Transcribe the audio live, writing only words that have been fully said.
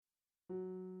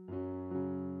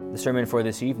The sermon for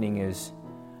this evening is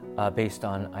based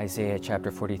on Isaiah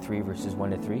chapter 43, verses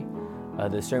 1 to 3.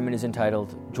 The sermon is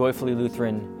entitled, Joyfully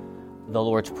Lutheran, the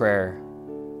Lord's Prayer,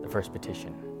 the first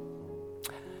petition.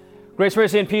 Grace,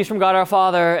 mercy, and peace from God our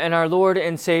Father and our Lord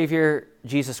and Savior,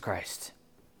 Jesus Christ.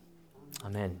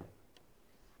 Amen.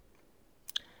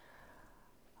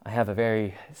 I have a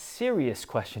very serious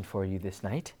question for you this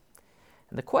night.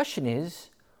 And the question is,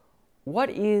 what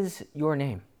is your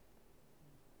name?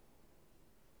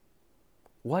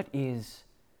 What is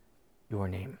your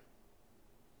name?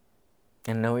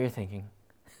 And I know what you're thinking.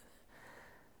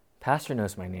 Pastor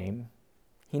knows my name.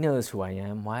 He knows who I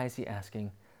am. Why is he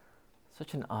asking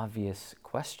such an obvious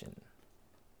question?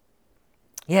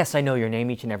 Yes, I know your name,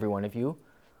 each and every one of you.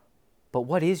 But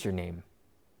what is your name?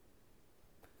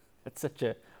 That's such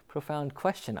a profound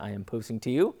question I am posing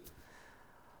to you.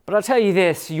 But I'll tell you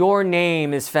this, your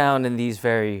name is found in these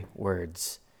very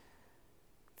words.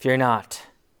 Fear not,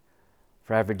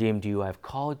 for I have redeemed you. I have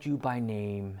called you by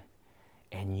name,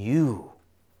 and you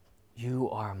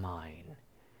are mine.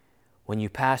 When you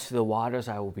pass through the waters,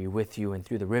 I will be with you, and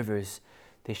through the rivers,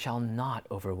 they shall not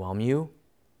overwhelm you.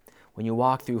 When you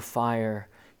walk through fire,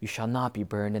 you shall not be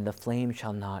burned, and the flame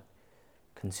shall not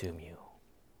consume you.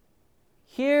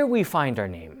 Here we find our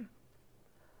name.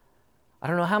 I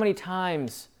don't know how many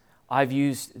times I've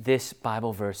used this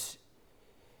Bible verse,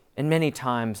 and many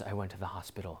times I went to the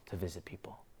hospital to visit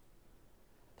people.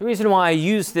 The reason why I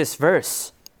use this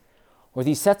verse, or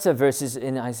these sets of verses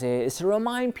in Isaiah, is to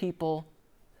remind people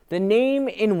the name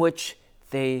in which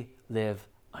they live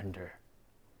under.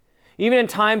 Even in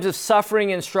times of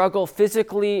suffering and struggle,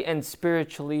 physically and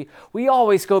spiritually, we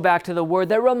always go back to the word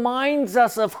that reminds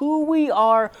us of who we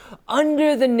are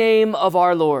under the name of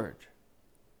our Lord.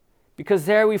 Because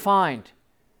there we find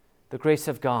the grace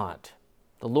of God.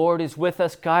 The Lord is with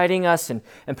us, guiding us and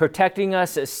protecting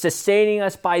us, sustaining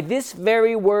us by this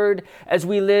very word as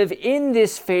we live in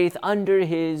this faith under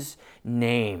his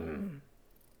name.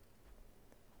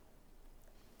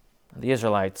 The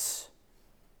Israelites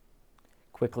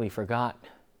quickly forgot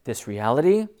this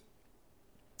reality. We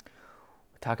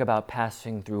talk about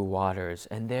passing through waters,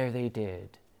 and there they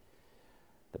did.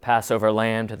 The Passover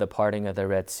lamb to the parting of the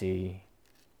Red Sea.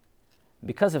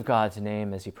 Because of God's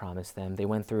name, as he promised them, they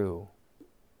went through.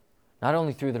 Not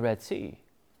only through the Red Sea,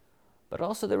 but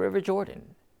also the River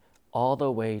Jordan, all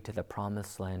the way to the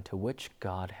promised land to which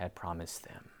God had promised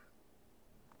them.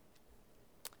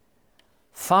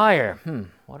 Fire.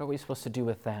 What are we supposed to do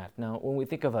with that? Now, when we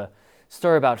think of a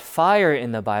story about fire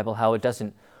in the Bible, how it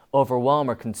doesn't overwhelm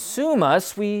or consume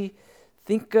us, we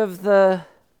think of the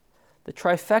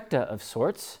trifecta of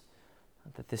sorts.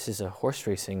 Not that this is a horse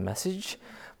racing message,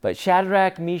 but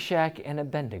Shadrach, Meshach, and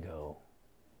Abednego.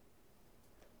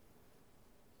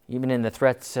 Even in the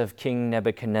threats of King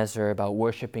Nebuchadnezzar about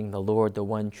worshiping the Lord, the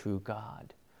one true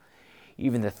God.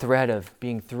 Even the threat of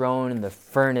being thrown in the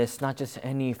furnace, not just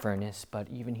any furnace, but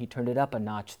even he turned it up a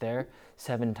notch there,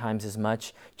 7 times as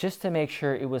much, just to make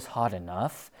sure it was hot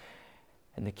enough.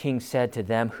 And the king said to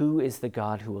them, "Who is the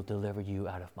God who will deliver you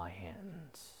out of my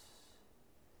hands?"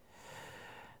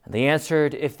 And they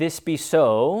answered, "If this be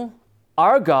so,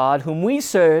 our God, whom we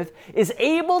serve, is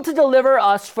able to deliver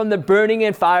us from the burning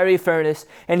and fiery furnace,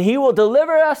 and he will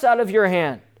deliver us out of your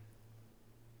hand."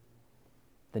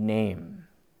 The name,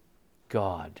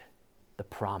 God, the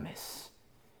promise,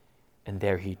 and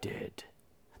there he did.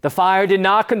 The fire did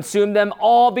not consume them,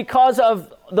 all because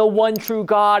of the one true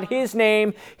God, his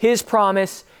name, his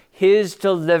promise, his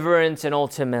deliverance, and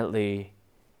ultimately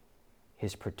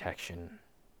his protection.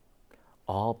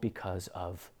 All because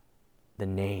of the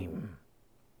name.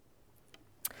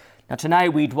 Now tonight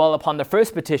we dwell upon the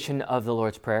first petition of the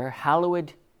Lord's Prayer,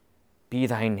 hallowed be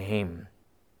thy name.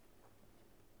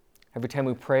 Every time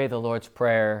we pray the Lord's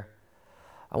Prayer,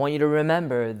 I want you to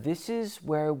remember this is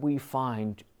where we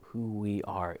find who we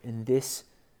are in this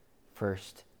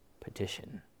first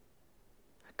petition.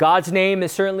 God's name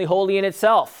is certainly holy in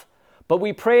itself, but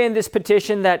we pray in this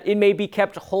petition that it may be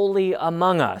kept holy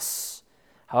among us.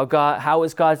 How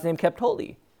is God's name kept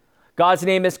holy? God's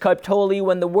name is kept holy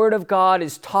when the word of God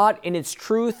is taught in its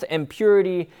truth and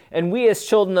purity, and we as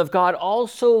children of God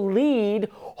also lead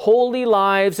holy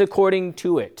lives according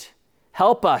to it.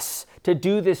 Help us to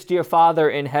do this, dear Father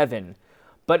in heaven.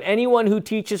 But anyone who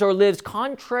teaches or lives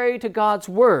contrary to God's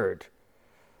word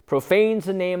profanes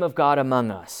the name of God among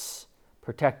us.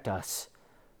 Protect us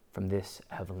from this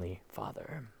heavenly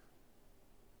Father.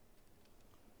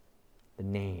 The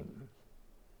name.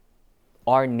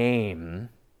 Our name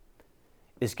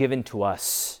is given to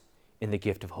us in the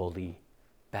gift of holy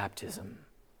baptism.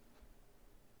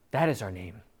 That is our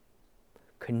name,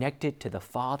 connected to the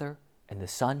Father and the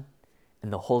Son,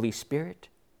 and the Holy Spirit.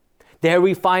 There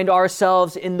we find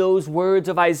ourselves in those words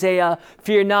of Isaiah,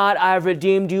 "Fear not, I have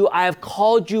redeemed you. I have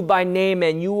called you by name,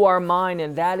 and you are mine."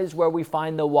 And that is where we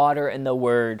find the water and the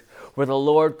word, where the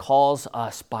Lord calls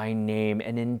us by name.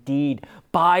 And indeed,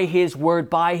 by his word,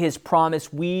 by his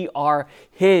promise, we are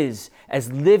his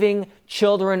as living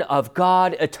children of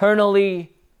God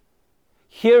eternally,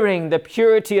 hearing the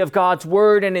purity of God's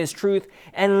word and his truth,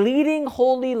 and leading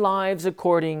holy lives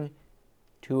according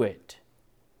to it.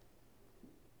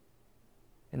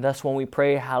 And thus when we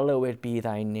pray, "Hallowed be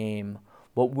thy name,"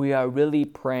 what we are really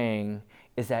praying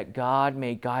is that God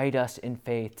may guide us in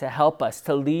faith, to help us,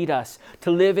 to lead us,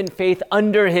 to live in faith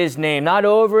under his name, not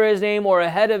over his name or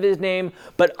ahead of his name,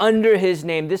 but under his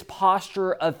name. This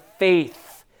posture of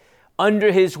faith,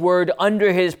 under his word,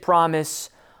 under his promise,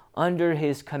 under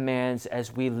his commands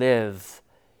as we live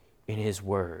in his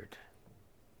word.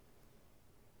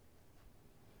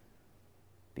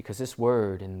 Because this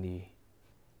word in the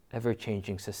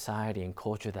ever-changing society and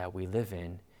culture that we live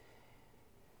in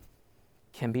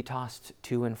can be tossed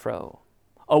to and fro.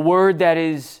 A word that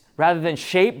is, rather than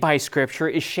shaped by Scripture,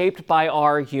 is shaped by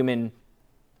our human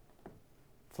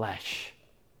flesh.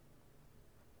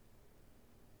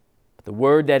 But the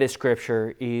word that is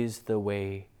Scripture is the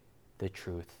way, the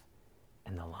truth,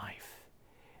 and the life.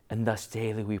 And thus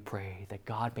daily we pray that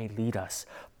God may lead us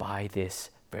by this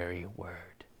very word.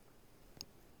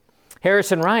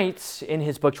 Harrison writes in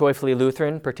his book Joyfully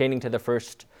Lutheran, pertaining to the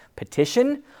first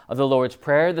petition of the Lord's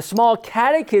Prayer, the small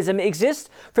catechism exists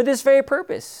for this very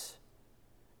purpose.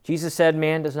 Jesus said,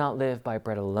 "Man does not live by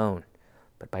bread alone,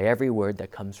 but by every word that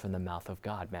comes from the mouth of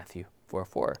God," Matthew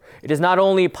 4:4. It is not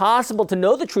only possible to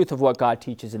know the truth of what God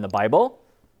teaches in the Bible,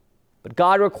 but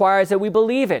God requires that we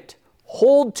believe it,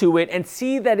 hold to it, and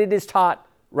see that it is taught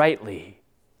rightly.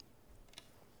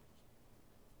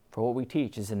 For what we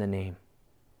teach is in the name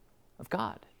of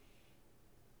God.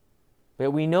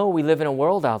 But we know we live in a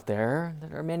world out there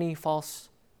that are many false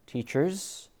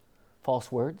teachers,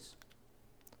 false words,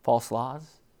 false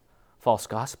laws, false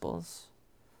gospels.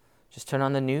 Just turn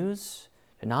on the news,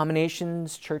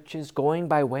 denominations, churches going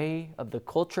by way of the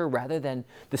culture rather than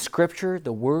the Scripture,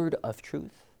 the word of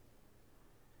truth.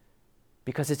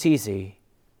 Because it's easy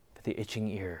for the itching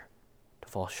ear to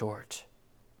fall short.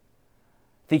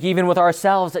 I think even with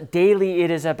ourselves that daily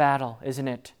it is a battle, isn't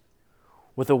it?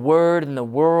 With the word and the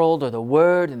world, or the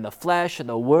word and the flesh, or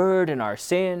the word and our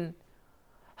sin.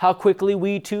 How quickly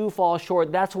we too fall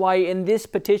short. That's why in this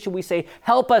petition we say,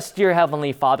 "Help us, dear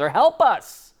Heavenly Father, help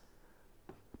us."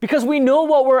 Because we know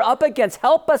what we're up against.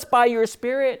 Help us by your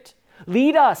Spirit.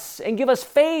 Lead us and give us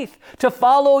faith to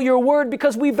follow your word,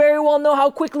 because we very well know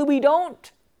how quickly we don't.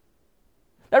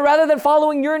 That rather than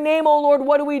following your name, O Lord,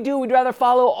 what do? We'd rather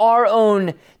follow our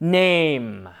own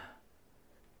name.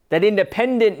 That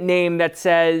independent name that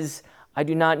says, "I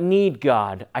do not need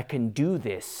God. I can do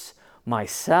this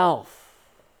myself."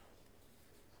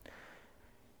 I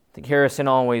think Harrison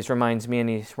always reminds me, and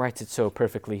he writes it so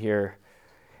perfectly here.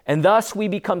 And thus we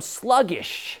become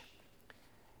sluggish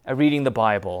at reading the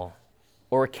Bible,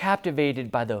 or captivated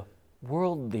by the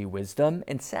worldly wisdom,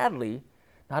 and sadly,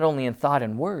 not only in thought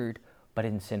and word, but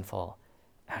in sinful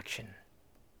action.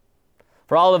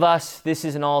 For all of us, this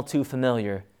is an all too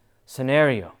familiar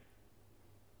scenario.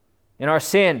 In our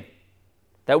sin,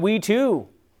 that we too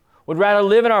would rather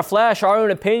live in our flesh, our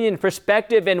own opinion,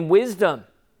 perspective, and wisdom.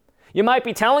 You might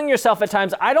be telling yourself at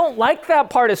times, "I don't like that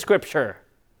part of Scripture."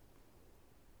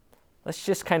 Let's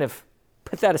just kind of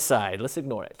put that aside. Let's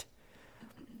ignore it.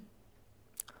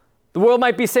 The world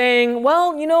might be saying,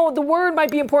 "Well, the word might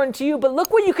be important to you, but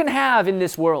look what you can have in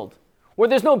this world where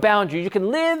there's no boundaries. You can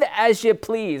live as you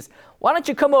please. Why don't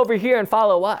you come over here and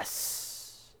follow us?"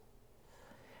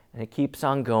 And it keeps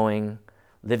on going,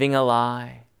 living a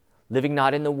lie, living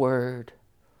not in the word,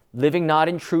 living not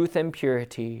in truth and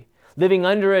purity, living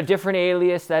under a different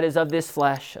alias that is of this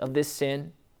flesh, of this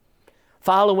sin,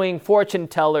 following fortune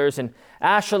tellers and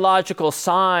astrological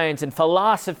signs and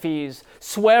philosophies,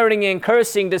 swearing and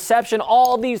cursing, deception,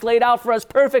 all these laid out for us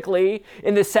perfectly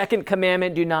in the second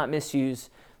commandment: do not misuse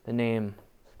the name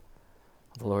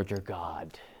of the Lord your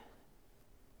God.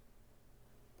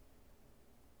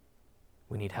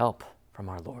 We need help from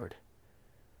our Lord,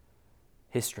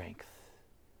 his strength,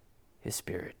 his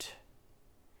Spirit,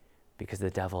 because the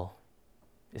devil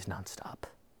is nonstop.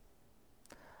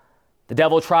 The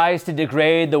devil tries to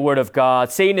degrade the word of God.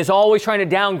 Satan is always trying to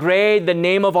downgrade the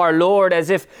name of our Lord as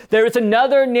if there is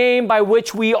another name by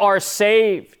which we are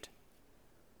saved.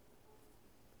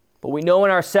 But we know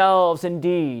in ourselves,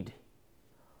 indeed,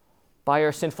 by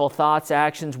our sinful thoughts,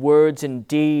 actions, words, and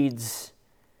deeds,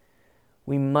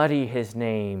 we muddy his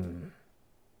name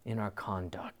in our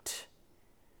conduct.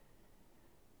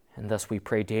 And thus we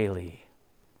pray daily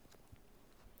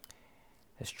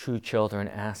as true children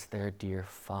ask their dear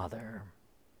Father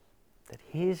that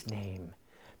his name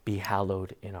be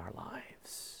hallowed in our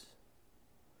lives.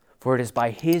 For it is by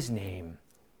his name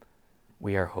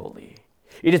we are holy.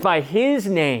 It is by his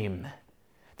name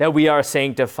that we are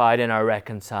sanctified and are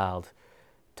reconciled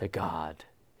to God.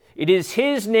 It is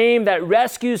his name that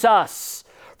rescues us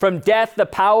from death, the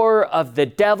power of the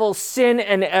devil, sin,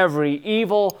 and every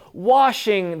evil,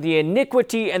 washing the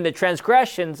iniquity and the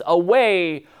transgressions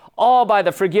away, all by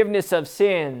the forgiveness of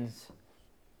sins.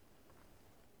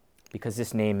 Because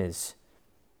this name is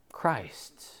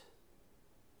Christ.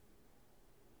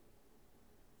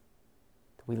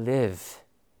 We live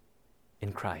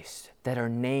in Christ, that our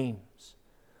names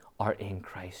are in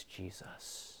Christ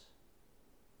Jesus.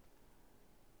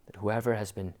 That whoever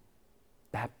has been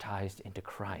baptized into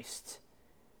Christ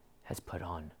has put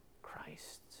on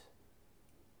Christ.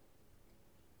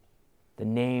 The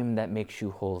name that makes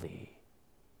you holy.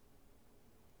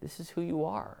 This is who you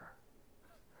are.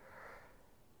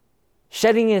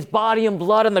 Shedding his body and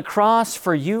blood on the cross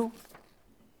for you.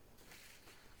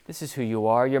 This is who you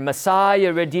are, your Messiah,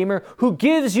 your Redeemer, who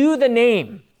gives you the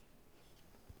name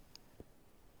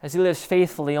as he lives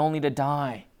faithfully only to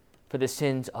die for the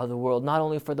sins of the world, not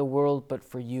only for the world, but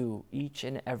for you, each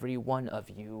and every one of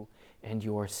you and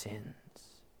your sins.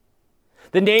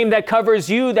 The name that covers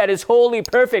you, that is holy,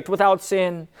 perfect, without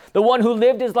sin. The one who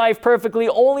lived his life perfectly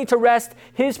only to rest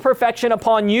his perfection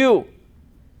upon you.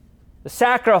 The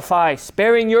sacrifice,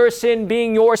 bearing your sin,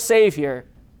 being your Savior,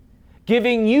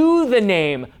 giving you the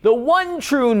name, the one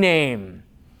true name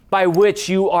by which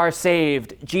you are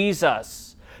saved,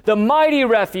 Jesus, the mighty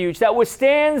refuge that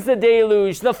withstands the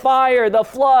deluge, the fire, the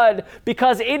flood,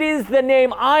 because it is the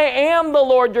name, I am the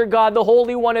Lord your God, the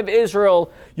Holy One of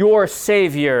Israel, your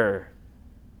Savior,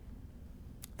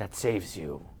 that saves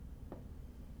you.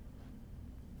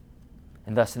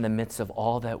 And thus, in the midst of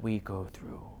all that we go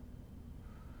through,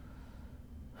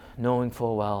 knowing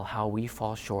full well how we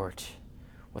fall short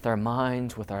with our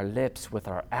minds, with our lips, with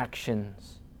our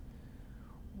actions,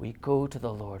 we go to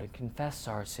the Lord and confess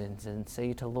our sins and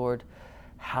say to Lord,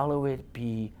 hallowed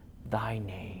be thy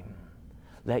name.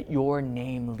 Let your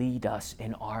name lead us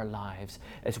in our lives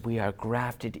as we are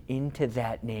grafted into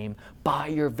that name by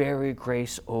your very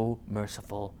grace, O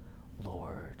merciful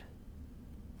Lord.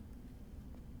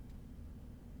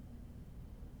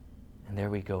 And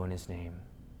there we go in his name,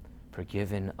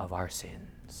 forgiven of our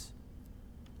sins.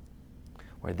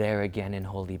 We're there again in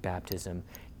holy baptism.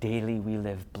 Daily we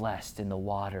live blessed in the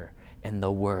water and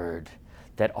the word,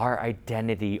 that our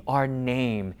identity, our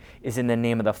name is in the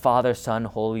name of the Father, Son,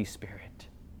 Holy Spirit.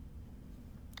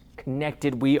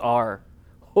 Connected we are,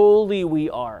 holy we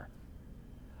are,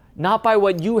 not by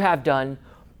what you have done,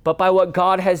 but by what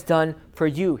God has done for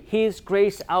you. His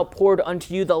grace outpoured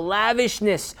unto you, the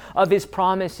lavishness of his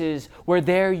promises, where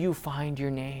there you find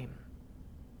your name.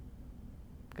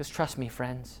 Because trust me,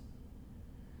 friends,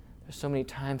 there's so many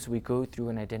times we go through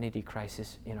an identity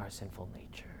crisis in our sinful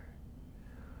nature.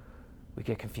 We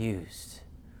get confused.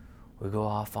 We go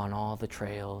off on all the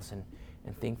trails and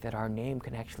think that our name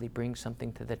can actually bring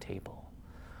something to the table,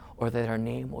 or that our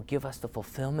name will give us the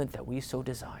fulfillment that we so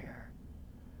desire.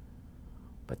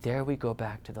 But there we go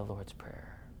back to the Lord's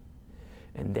Prayer,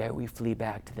 and there we flee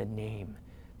back to the name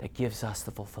that gives us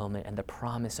the fulfillment and the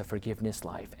promise of forgiveness,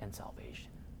 life, and salvation.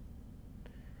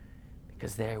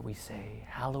 Because there we say,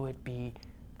 hallowed be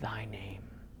thy name.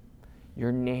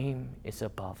 Your name is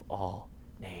above all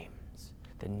names,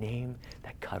 the name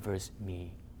that covers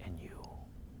me and you.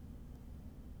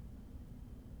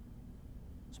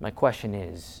 So my question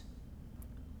is,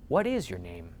 what is your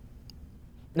name?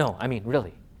 No, I mean,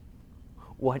 really,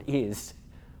 what is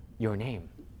your name?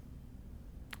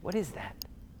 What is that?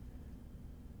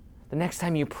 The next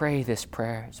time you pray this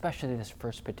prayer, especially this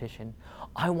first petition,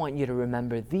 I want you to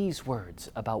remember these words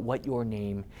about what your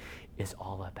name is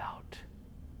all about.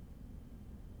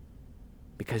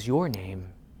 Because your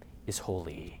name is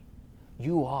holy.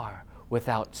 You are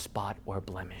without spot or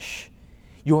blemish.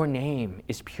 Your name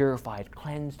is purified,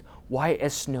 cleansed, white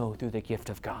as snow through the gift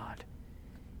of God.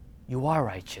 You are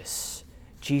righteous.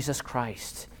 Jesus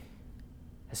Christ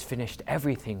has finished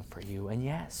everything for you. And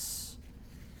yes,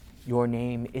 your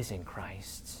name is in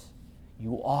Christ.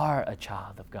 You are a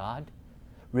child of God,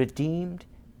 redeemed,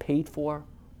 paid for,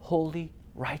 holy,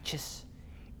 righteous,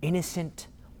 innocent,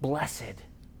 blessed.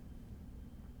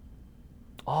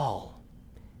 All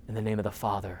in the name of the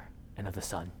Father and of the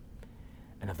Son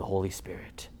and of the Holy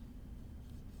Spirit.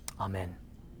 Amen.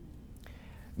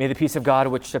 May the peace of God,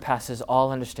 which surpasses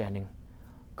all understanding,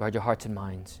 Guard your hearts and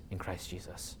minds in Christ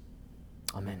Jesus.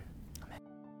 Amen.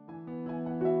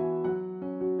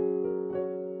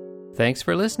 Thanks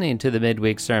for listening to the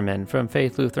midweek sermon from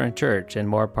Faith Lutheran Church in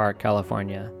Moore Park,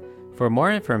 California. For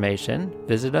more information,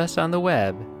 visit us on the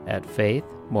web at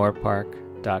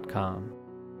faithmorepark.com.